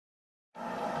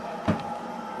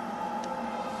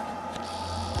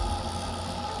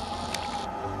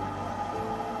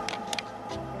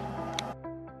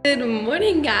Good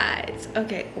morning, guys.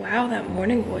 Okay, wow, that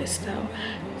morning voice though.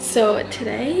 So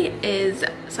today is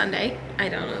Sunday. I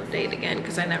don't know the date again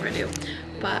because I never do,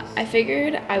 but I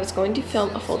figured I was going to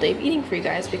film a full day of eating for you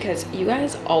guys because you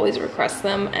guys always request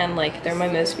them and like they're my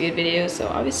most viewed videos, so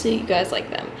obviously you guys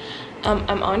like them.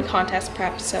 I'm on contest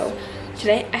prep, so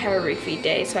today I have a refeed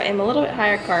day, so I'm a little bit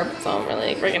higher carb, so I'm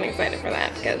really freaking excited for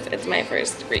that because it's my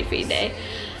first refeed day.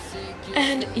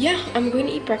 And yeah, I'm going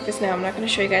to eat breakfast now. I'm not going to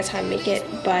show you guys how I make it,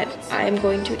 but I'm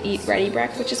going to eat ready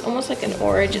break, which is almost like an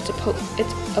orange. I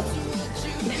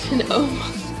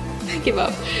give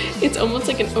up. It's almost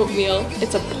like an oatmeal.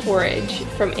 It's a porridge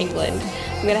from England.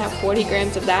 I'm going to have 40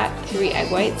 grams of that, 3 egg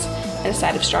whites, and a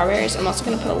side of strawberries. I'm also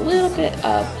going to put a little bit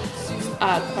of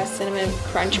Quest Cinnamon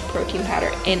Crunch protein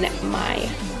powder in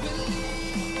my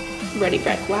ready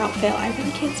bread. Wow, fail, I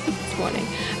really can't speak this morning.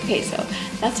 Okay, so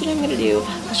that's what I'm gonna do.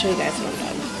 I'll show you guys when I'm done.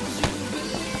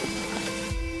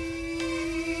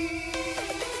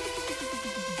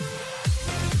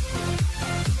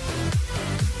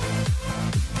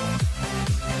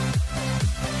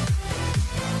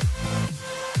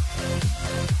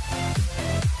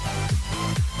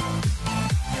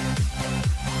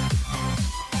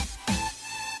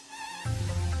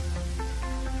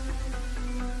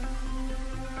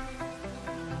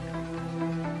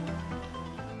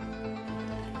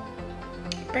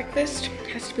 Breakfast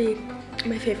has to be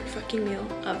my favorite fucking meal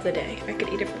of the day. I could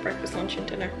eat it for breakfast, lunch, and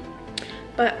dinner.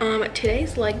 But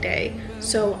today's leg day,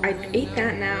 so I ate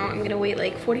that now. I'm gonna wait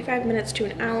like 45 minutes to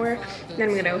an hour, and then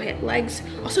I'm gonna go hit legs.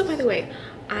 Also, by the way,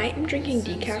 I am drinking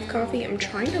decaf coffee. I'm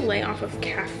trying to lay off of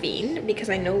caffeine because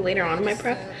I know later on in my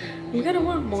prep, I'm gonna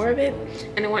want more of it,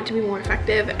 and I want it to be more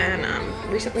effective, and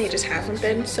recently it just hasn't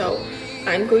been, so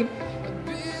I'm going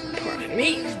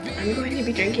to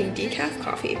be drinking decaf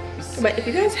coffee. But if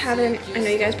you guys haven't, I know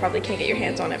you guys probably can't get your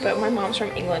hands on it, but my mom's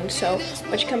from England, so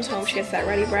when she comes home she gets that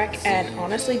ready break, and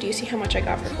honestly, do you see how much I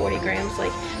got for 40 grams?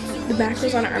 Like, the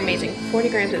macros on it are amazing. 40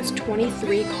 grams, it's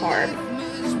 23 carb,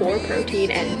 4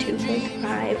 protein, and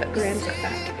 2.5 grams of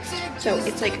fat. So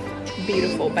it's like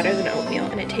beautiful, better than oatmeal,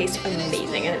 and it tastes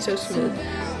amazing, and it's so smooth.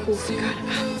 Oh god,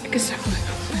 I could stop going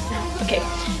on now. Okay,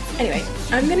 anyway,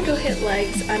 I'm gonna go hit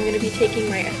legs. I'm gonna be taking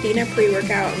my Athena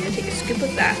pre-workout. I'm gonna take a scoop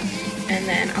of that, and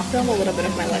then I'll film a little bit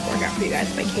of my leg workout for you guys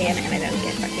if I can, and I don't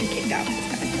get fucking kicked out this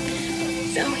time.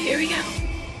 So here we go.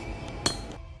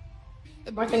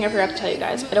 One thing I forgot to tell you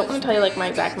guys, I don't want to tell you like my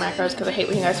exact macros because I hate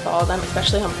when you guys follow them,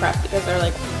 especially on prep because they're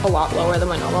like a lot lower than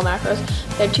my normal macros.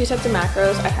 I have 2 sets of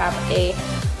macros. I have a,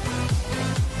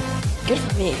 good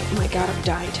for me, oh my god, I'm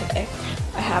dying today.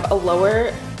 I have a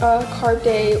lower carb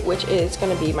day, which is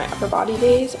going to be my upper body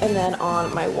days, and then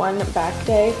on my one back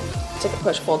day, it's like a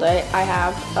push-pull day, I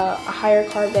have a higher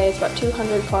carb day. It's about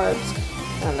 200 carbs,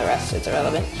 and the rest is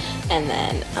irrelevant. And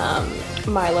then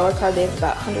my lower carb day is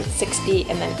about 160,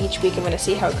 and then each week I'm going to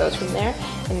see how it goes from there.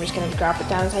 I'm just going to drop it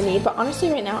down as I need, but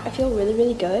honestly right now I feel really,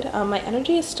 really good. My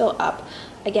energy is still up.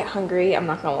 I get hungry, I'm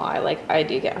not gonna lie, like I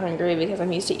do get hungry because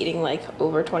I'm used to eating like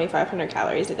over 2,500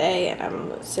 calories a day, and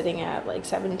I'm sitting at like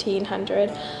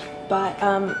 1,700. But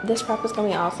this prep is gonna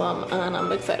be awesome, and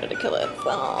I'm excited to kill it,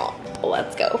 so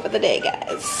let's go for the day,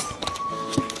 guys.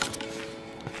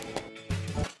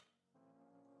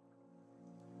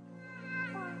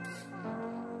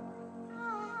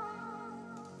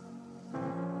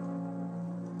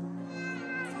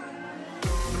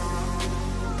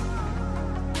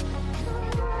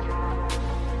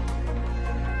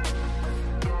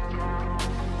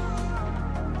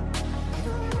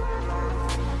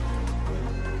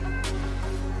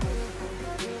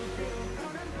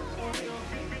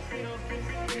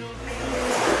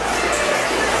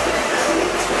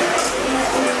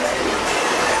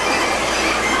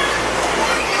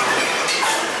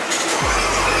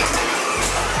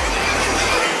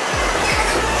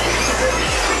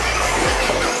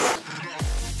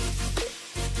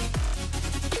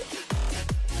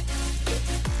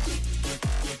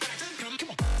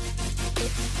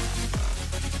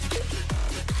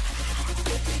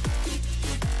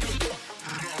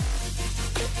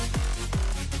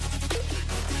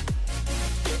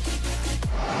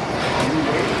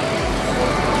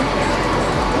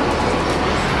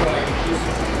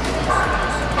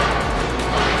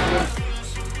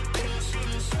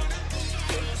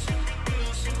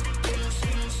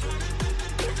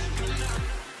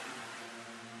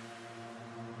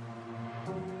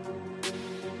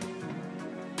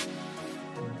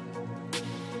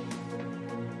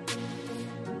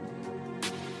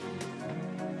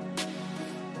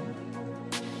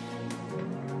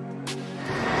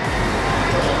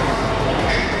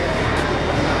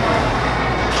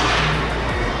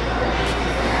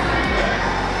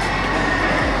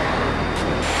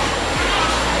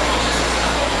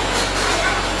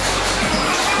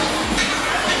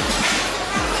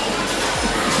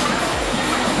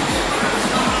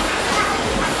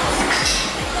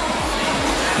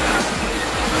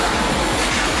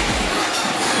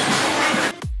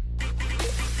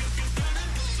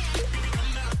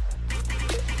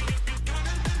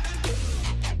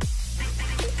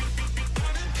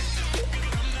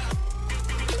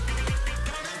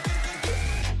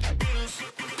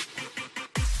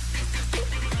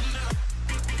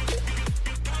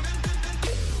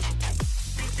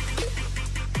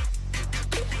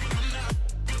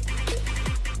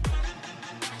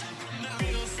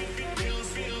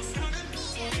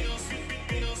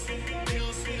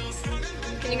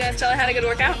 guys tell I had a good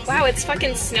workout? Wow, it's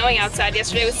fucking snowing outside.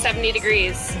 Yesterday was 70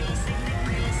 degrees.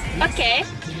 Okay.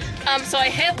 So I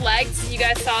hit legs. You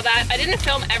guys saw that. I didn't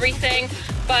film everything,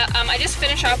 but I just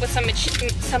finished off with some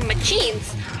machines.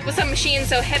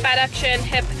 So hip adduction,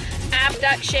 hip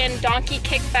abduction, donkey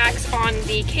kickbacks on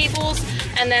the cables,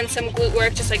 and then some glute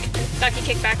work, just like donkey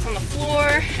kickbacks on the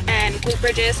floor and glute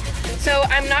bridges. So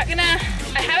I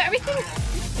have everything.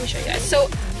 Let me show you guys. So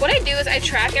what I do is I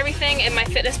track everything in my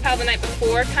FitnessPal the night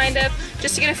before, kind of,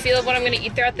 just to get a feel of what I'm gonna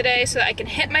eat throughout the day so that I can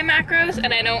hit my macros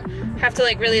and I don't have to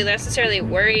like really necessarily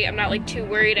worry. I'm not like too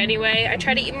worried anyway. I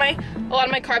try to eat a lot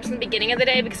of my carbs in the beginning of the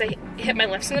day because I hit my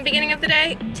lifts in the beginning of the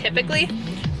day, typically.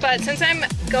 But since I'm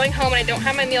going home and I don't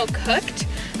have my meal cooked,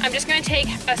 I'm just gonna take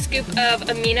a scoop of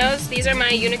aminos. These are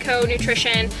my Unico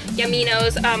Nutrition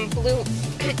Yaminos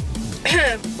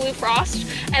Blue Frost,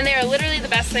 and they are literally the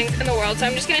best things in the world. So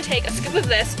I'm just gonna take a scoop of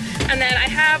this, and then I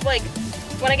have like,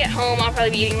 when I get home, I'll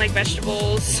probably be eating like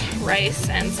vegetables, rice,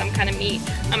 and some kind of meat.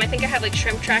 I think I have like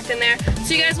shrimp tracked in there.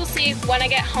 So you guys will see when I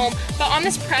get home. But on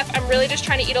this prep, I'm really just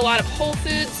trying to eat a lot of whole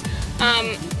foods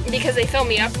because they fill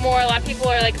me up more. A lot of people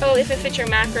are like, oh, if it fits your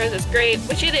macros, it's great,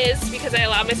 which it is, because I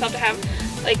allow myself to have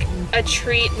like a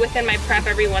treat within my prep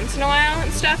every once in a while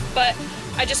and stuff. But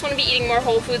I just want to be eating more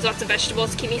whole foods, lots of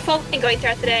vegetables to keep me full and going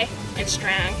throughout the day and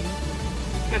strong.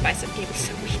 My bicep game is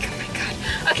so weak, oh my god.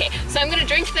 Okay, so I'm gonna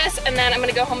drink this and then I'm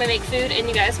gonna go home and make food and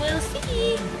you guys will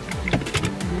see.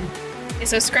 Okay,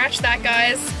 so scratch that,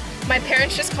 guys. My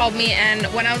parents just called me, and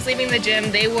when I was leaving the gym,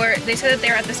 they said that they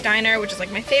were at this diner, which is like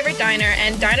my favorite diner,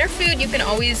 and diner food you can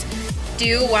always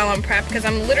do while I'm prep, because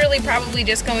I'm literally probably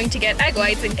just going to get egg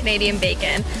whites and Canadian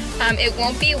bacon. It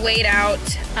won't be weighed out,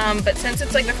 but since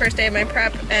it's like the first day of my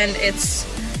prep and it's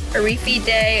a refeed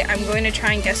day, I'm going to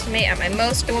try and guesstimate at my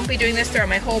most. I won't be doing this throughout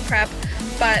my whole prep,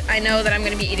 but I know that I'm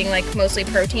going to be eating like mostly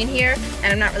protein here,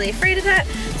 and I'm not really afraid of that,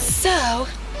 so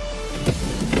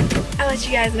I'll let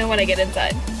you guys know when I get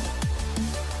inside.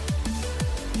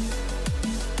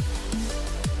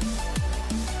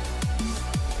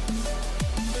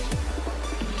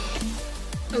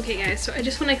 Okay guys, so I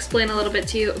just want to explain a little bit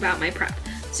to you about my prep.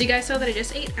 So you guys saw that I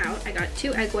just ate out. I got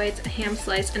 2 egg whites, a ham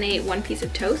slice, and I ate 1 piece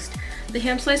of toast. The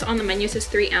ham slice on the menu says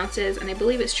 3 ounces, and I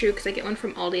believe it's true because I get one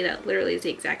from Aldi that literally is the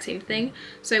exact same thing.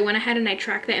 So I went ahead and I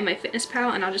tracked that in my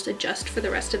FitnessPal, and I'll just adjust for the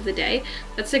rest of the day.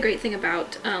 That's the great thing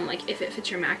about like if it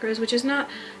fits your macros, which is not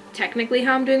technically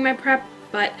how I'm doing my prep,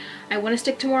 but I want to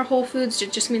stick to more whole foods.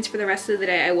 It just means for the rest of the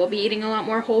day I will be eating a lot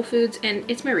more whole foods, and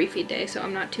it's my refeed day, so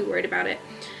I'm not too worried about it.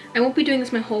 I won't be doing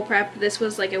this my whole prep. This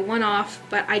was like a one-off,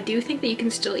 but I do think that you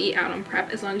can still eat out on prep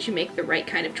as long as you make the right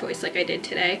kind of choice like I did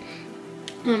today.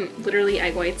 Literally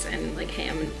egg whites and like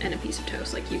ham and a piece of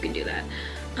toast, like you can do that.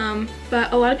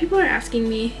 But a lot of people are asking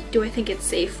me, do I think it's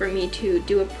safe for me to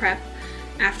do a prep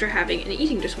after having an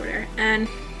eating disorder? And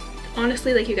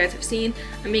honestly, like you guys have seen,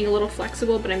 I'm being a little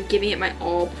flexible, but I'm giving it my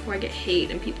all before I get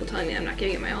hate and people telling me I'm not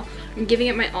giving it my all. I'm giving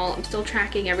it my all. I'm still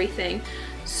tracking everything.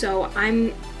 So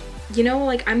I'm, you know,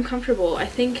 like I'm comfortable. I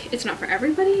think it's not for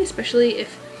everybody, especially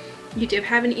if you did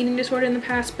have an eating disorder in the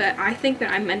past, but I think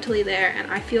that I'm mentally there and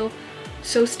I feel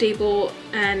so stable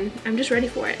and I'm just ready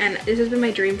for it. And this has been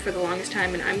my dream for the longest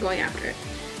time and I'm going after it.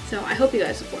 So I hope you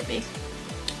guys support me.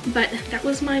 But that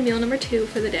was my meal number 2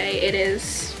 for the day. It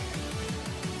is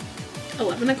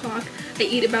 11 o'clock. I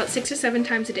eat about 6 to 7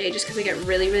 times a day just because I get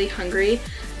really, really hungry,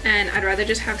 and I'd rather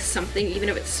just have something, even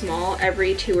if it's small,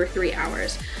 every 2 or 3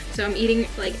 hours. So I'm eating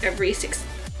like every 2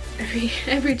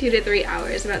 to 3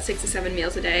 hours, about 6 to 7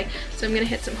 meals a day. So I'm gonna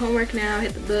hit some homework now,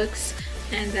 hit the books,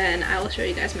 and then I will show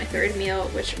you guys my 3rd meal,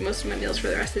 which most of my meals for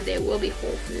the rest of the day will be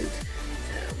whole foods.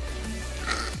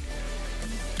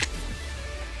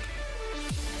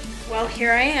 So. Well,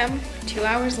 here I am, 2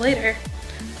 hours later,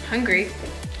 hungry.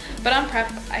 But on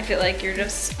prep, I feel like you're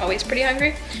just always pretty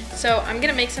hungry. So I'm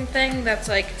gonna make something that's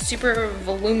like super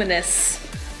voluminous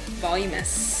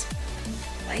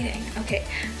lighting. Okay,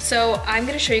 so I'm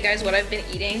gonna show you guys what I've been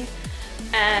eating,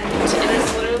 and it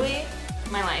is literally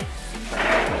my life.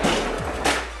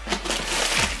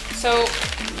 So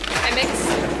I mix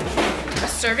a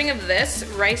serving of this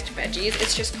riced veggies.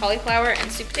 It's just cauliflower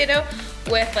and sweet potato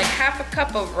with like half a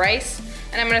cup of rice,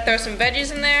 and I'm gonna throw some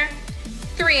veggies in there,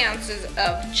 3 ounces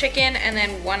of chicken, and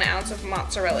then 1 ounce of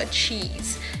mozzarella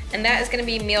cheese. And that is gonna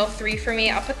be meal 3 for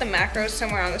me. I'll put the macros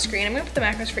somewhere on the screen. I'm gonna put the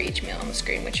macros for each meal on the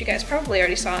screen, which you guys probably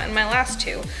already saw in my last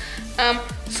 2.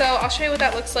 So I'll show you what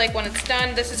that looks like when it's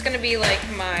done. This is gonna be like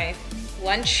my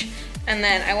lunch, and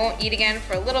then I won't eat again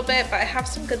for a little bit, but I have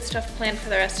some good stuff planned for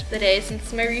the rest of the day since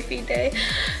it's my refeed day.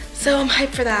 So I'm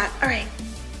hyped for that. All right,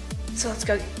 so let's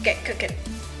go get cooking.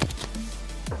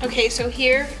 Okay, so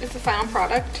here is the final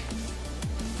product.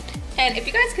 And if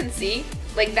you guys can see,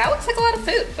 like that looks like a lot of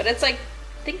food, but it's like,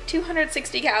 I think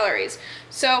 260 calories.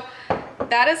 So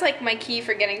that is like my key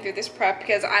for getting through this prep,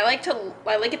 because I like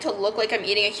it to look like I'm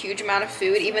eating a huge amount of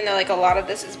food, even though like a lot of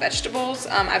this is vegetables.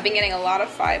 I've been getting a lot of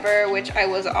fiber, which I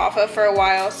was off of for a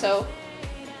while, so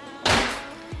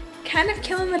kind of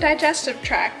killing the digestive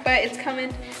tract, but it's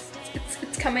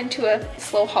coming to a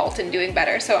slow halt and doing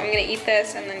better. So I'm gonna eat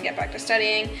this and then get back to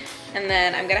studying, and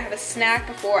then I'm gonna have a snack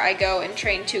before I go and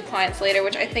train 2 clients later,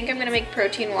 which I think I'm gonna make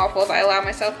protein waffles. I allow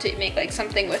myself to make like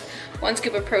something with 1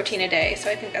 scoop of protein a day, so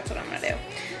I think that's what I'm gonna do.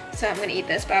 So I'm gonna eat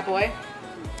this bad boy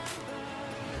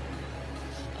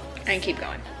and keep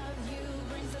going.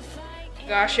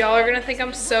 Gosh, y'all are gonna think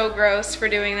I'm so gross for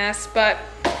doing this, but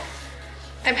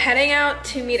I'm heading out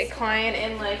to meet a client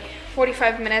in like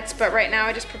 45 minutes, but right now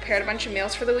I just prepared a bunch of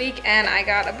meals for the week, and I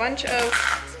got a bunch of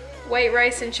white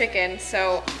rice and chicken,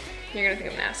 so you're gonna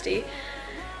think I'm nasty.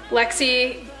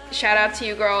 Lexi, shout out to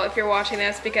you, girl, if you're watching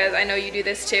this, because I know you do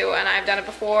this too, and I've done it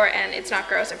before, and it's not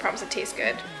gross. I promise it tastes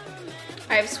good.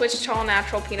 I've switched to all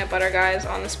natural peanut butter, guys,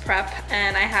 on this prep,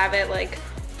 and I have it like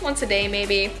once a day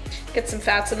maybe. Get some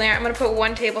fats in there. I'm gonna put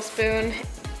 1 tablespoon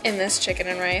in this chicken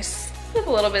and rice with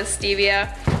a little bit of stevia.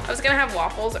 I was gonna have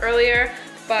waffles earlier,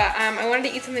 but I wanted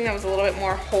to eat something that was a little bit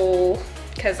more whole,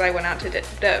 because I went out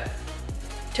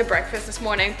to breakfast this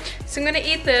morning. So I'm gonna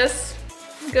eat this,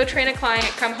 go train a client,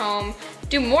 come home,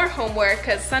 do more homework,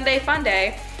 because Sunday fun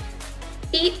day,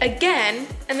 eat again,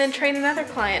 and then train another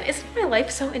client. Isn't my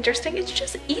life so interesting? It's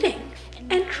just eating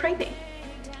and training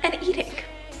and eating.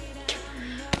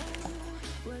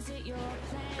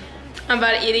 I'm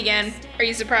about to eat again. Are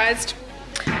you surprised?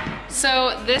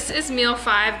 So this is meal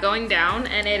 5 going down,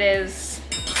 and it is,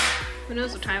 who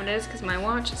knows what time it is, because my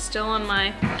watch is still on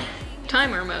my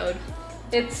timer mode.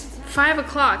 It's 5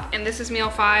 o'clock, and this is meal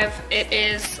 5. It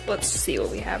is, let's see what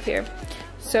we have here.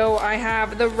 So I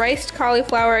have the riced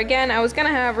cauliflower. Again, I was gonna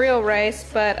have real rice,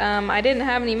 but I didn't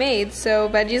have any made, so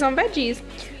veggies on veggies.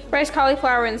 Riced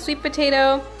cauliflower and sweet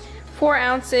potato, 4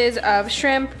 ounces of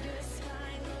shrimp,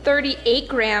 38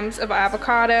 grams of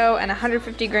avocado, and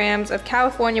 150 grams of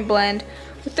California blend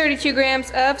with 32 grams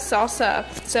of salsa.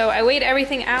 So I weighed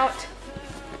everything out.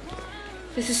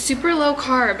 This is super low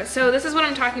carb. So this is what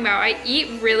I'm talking about. I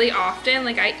eat really often.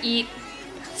 Like I eat,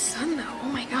 sun though, oh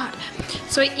my God.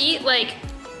 So I eat like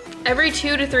every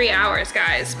 2 to 3 hours,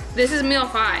 guys. This is meal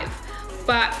 5,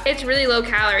 but it's really low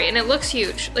calorie and it looks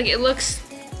huge. Like it looks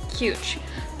huge.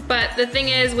 But the thing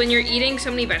is, when you're eating so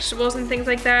many vegetables and things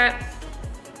like that,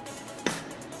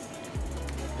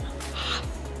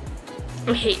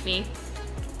 hate me.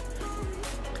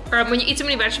 Or when you eat so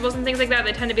many vegetables and things like that,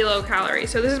 they tend to be low calorie.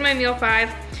 So this is my meal 5.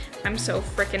 I'm so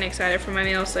freaking excited for my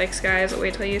meal 6, guys.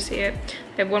 Wait till you see it.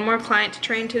 I have 1 more client to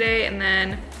train today, and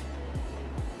then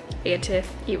I get to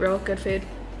eat real good food.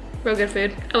 Real good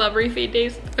food. I love refeed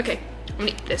days. Okay, I'm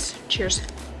gonna eat this. Cheers.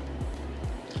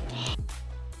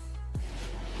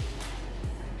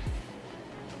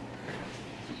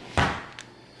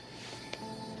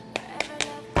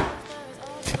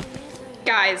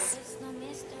 Guys,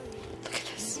 look at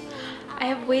this. I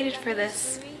have waited for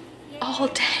this all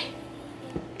day.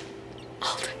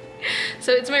 All day.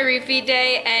 So it's my refeed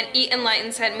day, and Eat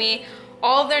Enlightened sent me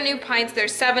all of their new pints.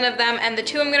 There's 7 of them, and the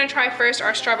 2 I'm gonna try first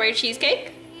are strawberry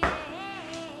cheesecake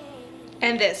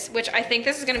and this, which I think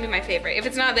this is gonna be my favorite. If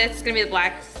it's not this, it's gonna be the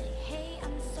black,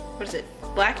 what is it?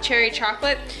 Black cherry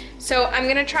chocolate. So I'm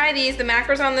gonna try these. The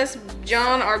macros on this,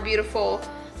 John, are beautiful.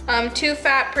 2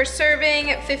 fat per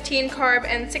serving, 15 carb,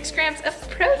 and 6 grams of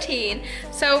protein.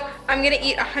 So I'm gonna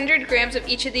eat 100 grams of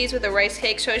each of these with a rice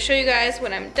cake. So I'll show you guys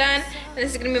when I'm done. And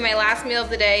this is gonna be my last meal of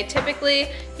the day. Typically,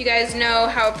 you guys know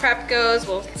how a prep goes.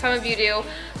 Well, some of you do.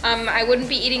 I wouldn't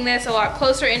be eating this a lot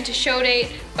closer into show date,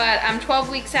 but I'm 12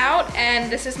 weeks out,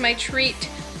 and this is my treat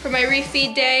for my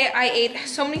refeed day. I ate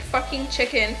so many fucking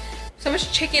chicken, so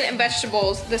much chicken and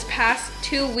vegetables this past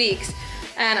 2 weeks.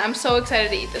 And I'm so excited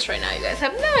to eat this right now. You guys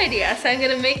have no idea. So I'm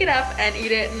gonna make it up and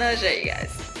eat it, and I'll show you guys.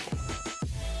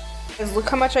 Guys, look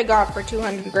how much I got for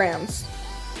 200 grams.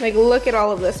 Like, look at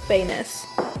all of this bayness.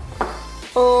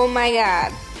 Oh my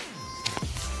God.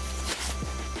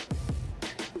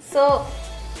 So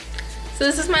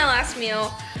this is my last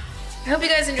meal. I hope you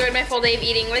guys enjoyed my full day of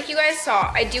eating. Like you guys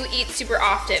saw, I do eat super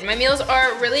often. My meals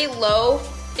are really low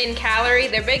in calorie.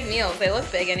 They're big meals. They look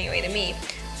big anyway to me.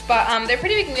 But they're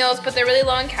pretty big meals, but they're really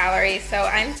low in calories, so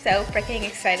I'm so freaking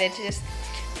excited to just,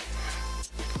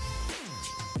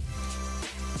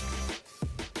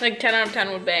 like 10 out of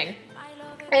 10 would bang.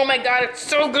 Oh my God, it's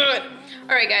so good.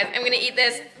 All right guys, I'm gonna eat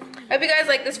this. I hope you guys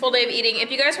like this full day of eating.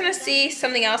 If you guys want to see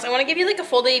something else, I want to give you like a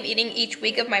full day of eating each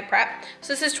week of my prep.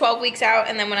 So this is 12 weeks out,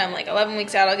 and then when I'm like 11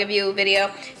 weeks out, I'll give you a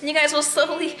video. And you guys will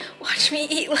slowly watch me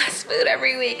eat less food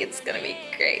every week. It's gonna be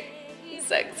great. I'm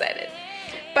so excited.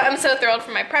 But I'm so thrilled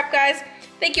for my prep, guys.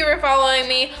 Thank you for following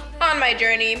me on my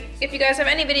journey. If you guys have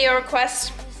any video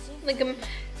requests, link them,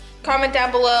 comment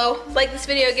down below. Like this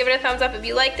video, give it a thumbs up if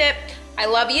you liked it. I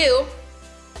love you.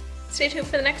 Stay tuned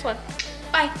for the next one.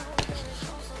 Bye.